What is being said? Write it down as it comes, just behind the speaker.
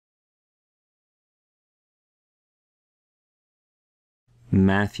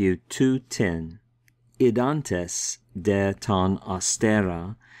Matthew 2:10. Idantes de ton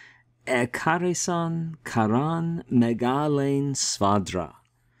austera, ekarisan karan megalein svadra.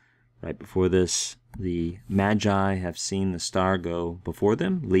 Right before this, the Magi have seen the star go before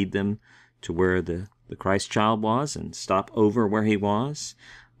them, lead them to where the Christ child was, and stop over where he was.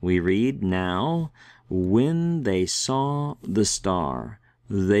 We read, now, when they saw the star,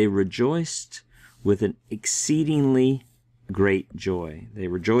 they rejoiced with an exceedingly great joy. They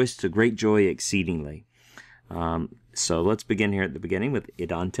rejoiced to great joy exceedingly. So let's begin here at the beginning with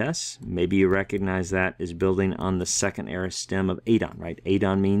Idantes. Maybe you recognize that as building on the second aorist stem of Adon, right?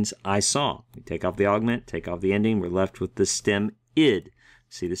 Adon means I saw. We take off the augment, take off the ending. We're left with the stem id.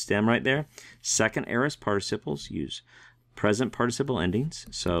 See the stem right there? Second aorist participles use present participle endings.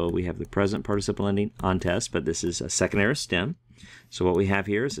 So we have the present participle ending antes, but this is a second aorist stem. So what we have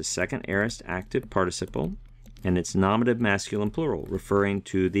here is a second aorist active participle, and it's nominative masculine plural, referring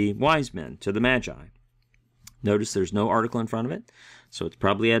to the wise men, to the Magi. Notice there's no article in front of it, so it's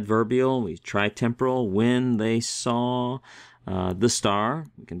probably adverbial. We try temporal. When they saw the star,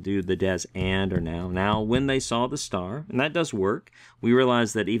 we can do the des and or now. Now, when they saw the star, and that does work. We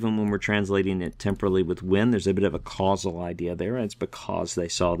realize that even when we're translating it temporally with when, there's a bit of a causal idea there. It's because they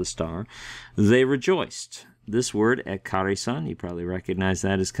saw the star. They rejoiced. This word, ekarisan, you probably recognize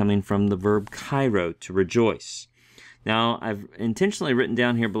that as coming from the verb kairo, to rejoice. Now, I've intentionally written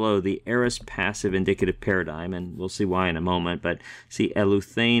down here below the aorist passive indicative paradigm, and we'll see why in a moment, but see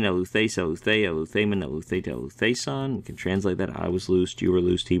eleuthein, eleuthes, eleuthe, eleuthemin, eleuthet, eleutheson. We can translate that. I was loosed, you were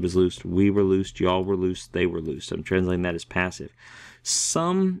loosed, he was loosed, we were loosed, y'all were loosed, they were loosed. So I'm translating that as passive.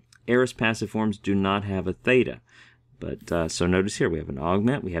 Some aorist passive forms do not have a theta. But so notice here we have an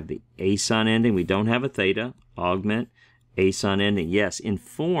augment, we have the ason ending, we don't have a theta, augment, ason ending. Yes, in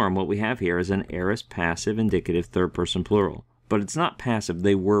form what we have here is an aorist passive indicative third person plural. But it's not passive,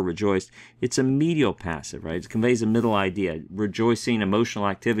 they were rejoiced. It's a medial passive, right? It conveys a middle idea. Rejoicing, emotional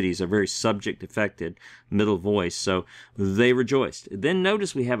activities are very subject affected, middle voice. So they rejoiced. Then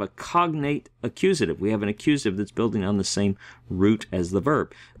notice we have a cognate accusative. We have an accusative that's building on the same root as the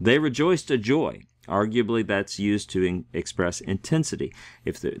verb. They rejoiced a joy. Arguably, that's used to express intensity.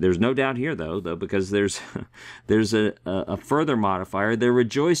 If there's no doubt here, though, because there's a further modifier. They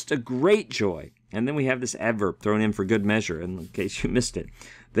rejoiced a great joy, and then we have this adverb thrown in for good measure, in case you missed it.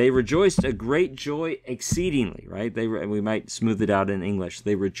 They rejoiced a great joy exceedingly, right? We might smooth it out in English.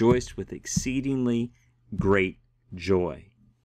 They rejoiced with exceedingly great joy.